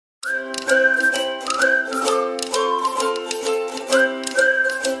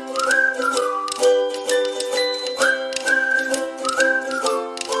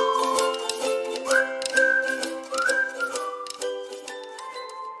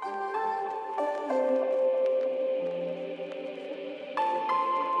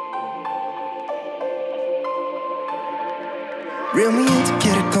Reel me in to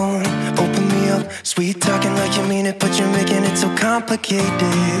get it going, open me up. Sweet talking like you mean it, but you're making it so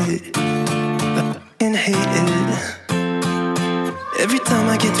complicated. I fucking hate it. Every time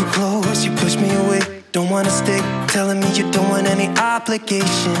I get too close, you push me away. Don't wanna stay, telling me you don't want any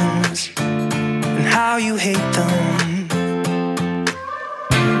obligations, and how you hate them.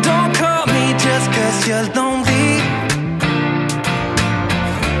 Don't call me just cause you're lonely.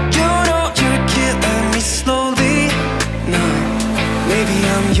 You know you're killing me slowly. No, maybe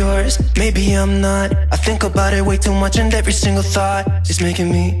I'm yours, maybe I'm not. I think about it way too much, and every single thought is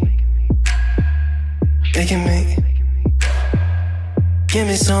making me. Give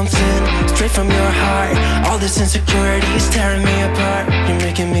me something straight from your heart. All this insecurity is tearing me apart. You're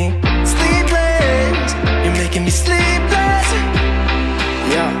making me sleepless. You're making me sleepless.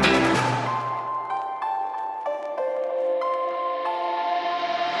 Yeah.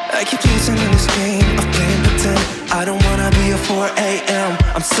 I keep losing in this game of playing pretend. I don't wanna be a 4 a.m.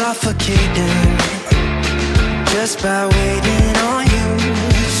 I'm suffocating just by waiting on you.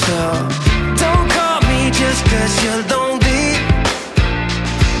 So don't call me just cause you're lonely.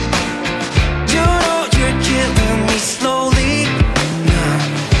 You know you're killing me slowly. Nah,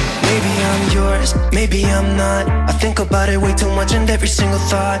 maybe I'm yours, maybe I'm not. I think about it way too much, and every single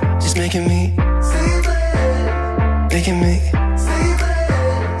thought is making me sleepless.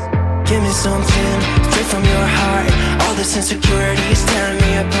 Give me something straight from your heart. All this insecurity is tearing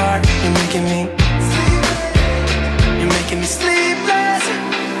me apart. You're making me sleepless. You're making me sleepless.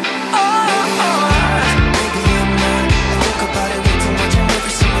 Oh, oh. Maybe I'm not. I think about it way too much, and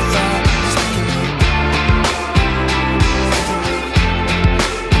every single thought is making me.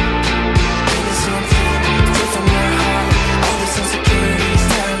 Give me something straight from your heart. All this insecurity is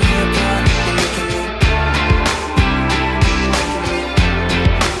tearing me apart. You're making me.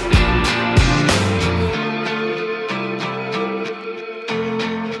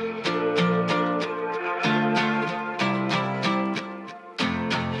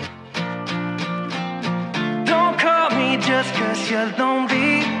 Just cause you're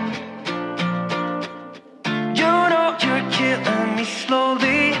lonely. You know you're killing me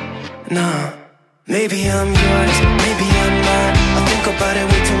slowly. Nah, maybe I'm yours, maybe I'm not. I think about it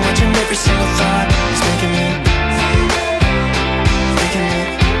way too much, and every single thought is making me.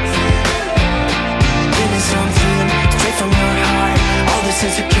 Give me something straight from your heart. All this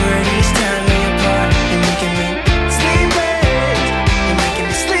insecurity is tearing me apart. You're making me sleepless. You're making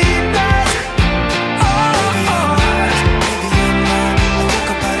me sleepless.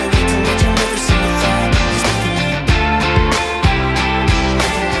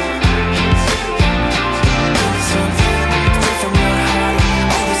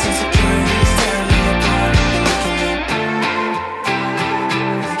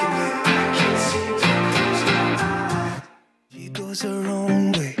 Her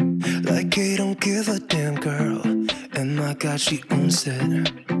own way, like I don't give a damn girl. And my God, she owns it.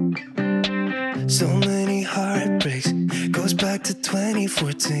 So many heartbreaks, goes back to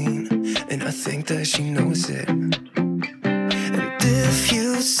 2014, and I think that she knows it. And if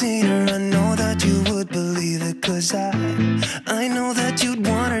you've seen her, I know that you would believe it, cause I know that you'd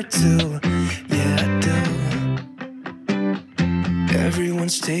want her to. Yeah, I do.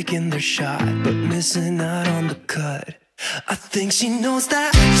 Everyone's taking their shot, but missing out on the cut. I think she knows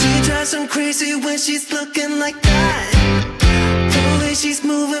that. She drives him crazy when she's looking like that. The way she's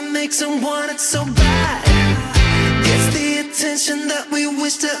moving makes him want it so bad. Gets the attention that we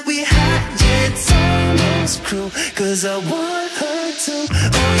wish that we had. Yeah, it's almost cruel, cause I want her to.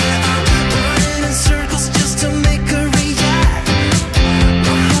 Oh yeah, I'm running in circles just to make her react.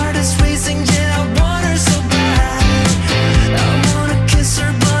 My heart is racing, yeah, I want her so bad. I wanna kiss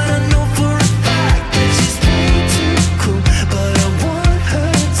her, but I know for a fact that she's way too cool. But I want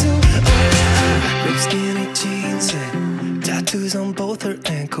her to. Oh yeah, ripped skinny jeans and tattoos on both her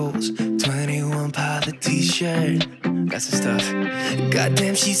ankles. 21 Pilot t-shirt, that's the stuff.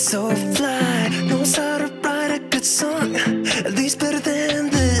 Goddamn, she's so fly. Knows how to write a good song, at least better than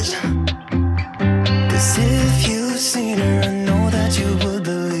this. Cause if you've seen her, I know that you would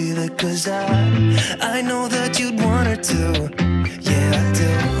believe it. Cause I know that you'd want her to. Yeah, I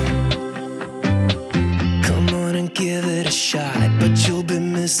do. Come on and give it a shot, but you'll be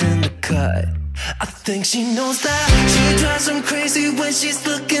missing the cut. I think she knows that. She drives him crazy when she's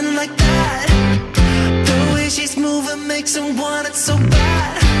looking like that. The way she's moving makes him want it so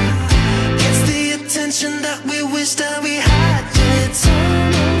bad. Gets the attention that we wish that we had. Yeah, it's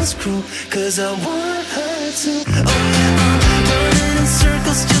almost cruel, cause I want her to. Oh yeah, I'm running in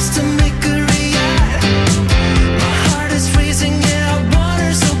circles just to make her react. My heart is racing, yeah, I want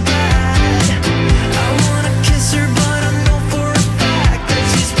her so bad. I wanna kiss her, but I know for a fact that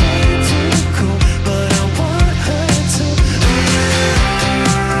she's way too cool. But I want her to.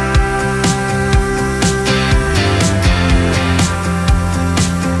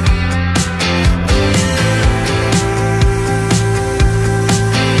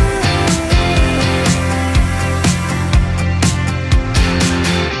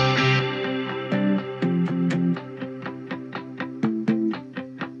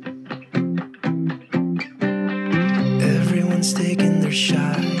 Everyone's taking their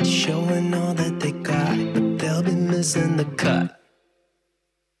shot, showing all that they got, but they'll be missing the cut.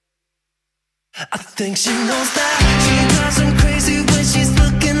 I think she knows that. She drives him crazy when she's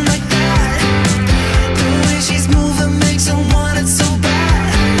looking like that. The way she's moving makes him want it so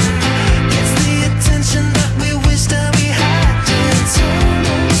bad. Gets the attention that we wish that we had. Yeah, it's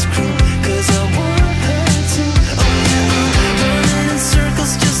almost cruel, cause I want her to. Oh yeah, I'm running in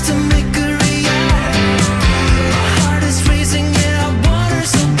circles just to make her react. My heart is racing, yeah, I want her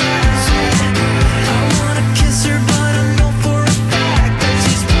so bad. I wanna kiss her, but I know for a fact that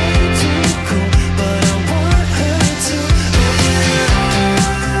she's way too cool. But I want her to. Oh yeah.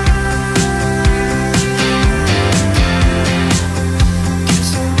 Kiss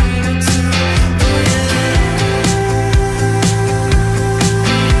her, want her to. Oh yeah.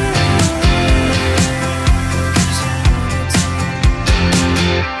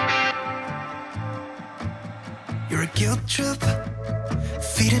 You're a guilt trip,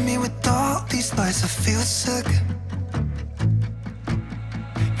 feeding me with all these lies. I feel sick.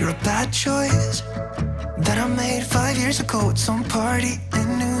 You're a bad choice that I made 5 years ago at some party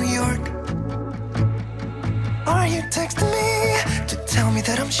in New York. Are you texting me to tell me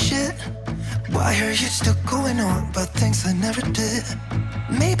that I'm shit? Why are you still going on about things I never did?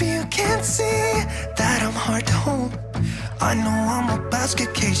 Maybe you can't see that I'm hard to hold. I know I'm a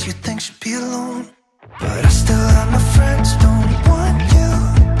basket case you think should be alone, but I still have my friends, don't want you.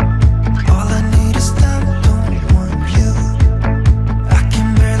 All I need is them, don't want you. I can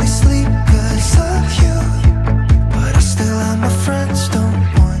barely sleep cause of you, but I still have my friends, don't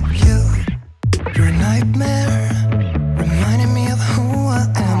want you. You're a nightmare, reminding me of who I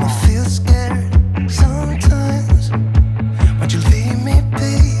am. I feel scared sometimes. Why'd you leave me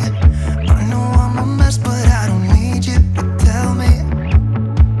be? I know I'm a mess, but I don't need you to tell me.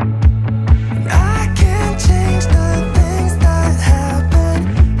 I can't change the things that happen.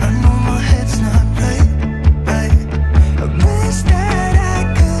 I know my head's not right, right. I wish that I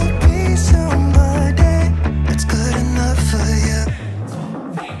could be somebody that's good enough for you,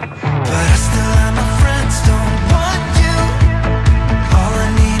 but I still have my friends, don't want you. All I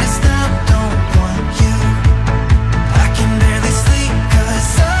need is them, don't want you. I can barely sleep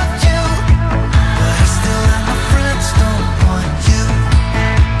cause of you, but I still have my friends, don't want you.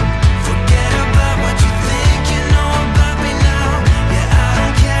 Forget about what you think you know about me now. Yeah, I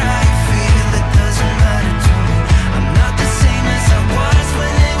don't care how you feel, it doesn't matter to me. I'm not the same as I was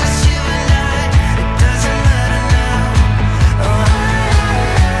when it was you and I. It doesn't matter now. Oh,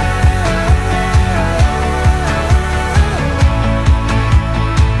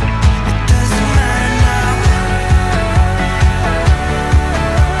 it doesn't matter now.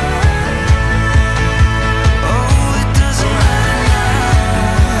 Oh, it doesn't matter now.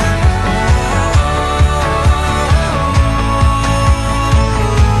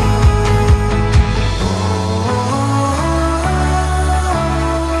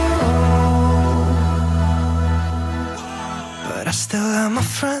 But I still have my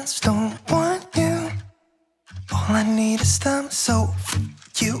friends, don't want you. All I need is them, so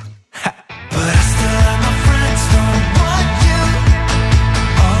you. But I still have my friends, don't want you.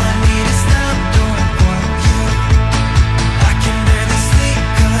 All I need is them, don't want you. I can barely sleep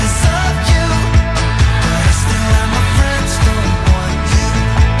cause of you, but I still have my friends, don't want you.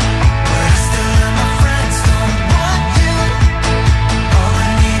 But I still have my friends, don't want you. All I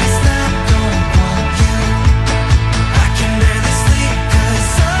need is them, don't want you. I can barely sleep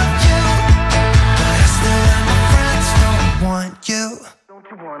cause of you, but I still have my friends, don't want you. Don't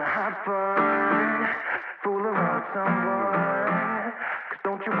you wanna have fun? Fool around someone? Cause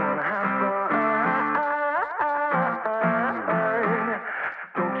don't you wanna have fun?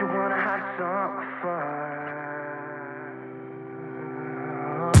 Don't you wanna have some fun?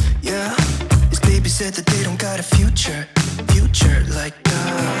 Yeah, these babies said that they don't got a future like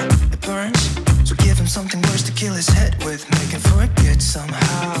it burns. So give him something worse to kill his head with, make him forget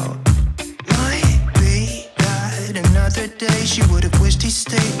somehow. Might be that another day she would have wished he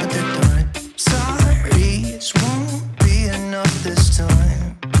stayed, but they're done. Sorry's won't be enough this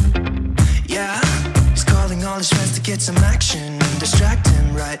time. Yeah, he's calling all his friends to get some action and distract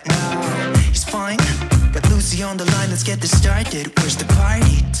him right now. He's fine, got Lucy on the line, let's get this started. Where's the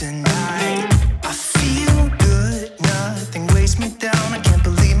party tonight? I feel good, nothing weighs me down. I can't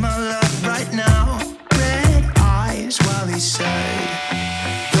believe my luck right now. Red eyes while he said,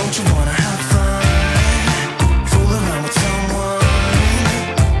 don't you wanna have fun? Fool around with someone.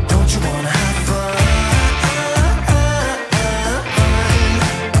 Don't you wanna have fun?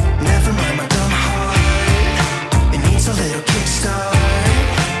 Never mind my dumb heart, it needs a little kickstart.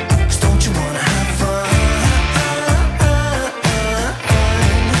 'Cause don't you wanna have fun?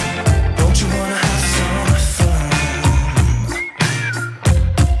 Don't you wanna have some fun?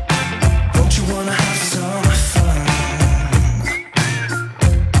 Don't you wanna have some fun?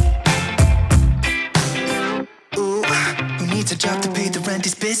 Ooh, who needs a job to pay the rent?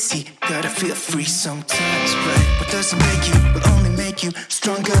 He's busy. Gotta feel free sometimes, right? What doesn't make you will only make you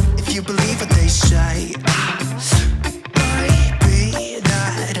stronger if you believe what they say. Might be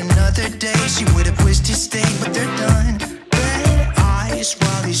that another day she would have wished he stayed, but they're done. Red eyes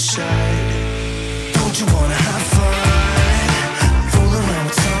while he said, don't you wanna have fun? Fool around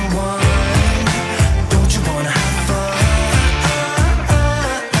with someone. Don't you wanna have fun?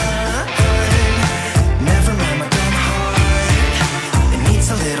 Never mind my dumb heart, it needs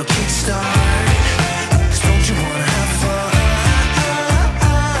a little kickstart. 'Cause don't you wanna have fun?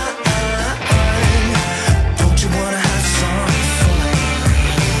 Don't you wanna have some fun?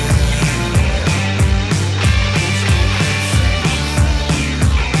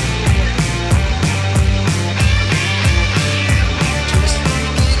 Just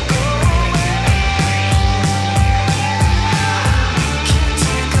make it go away. Can't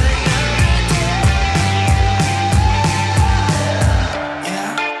take another day.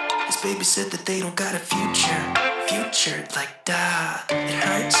 Yeah, his baby said that they don't got a future like that. It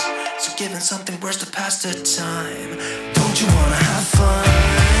hurts, so give him something worse to pass the time. Don't you wanna have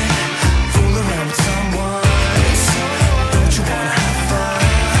fun?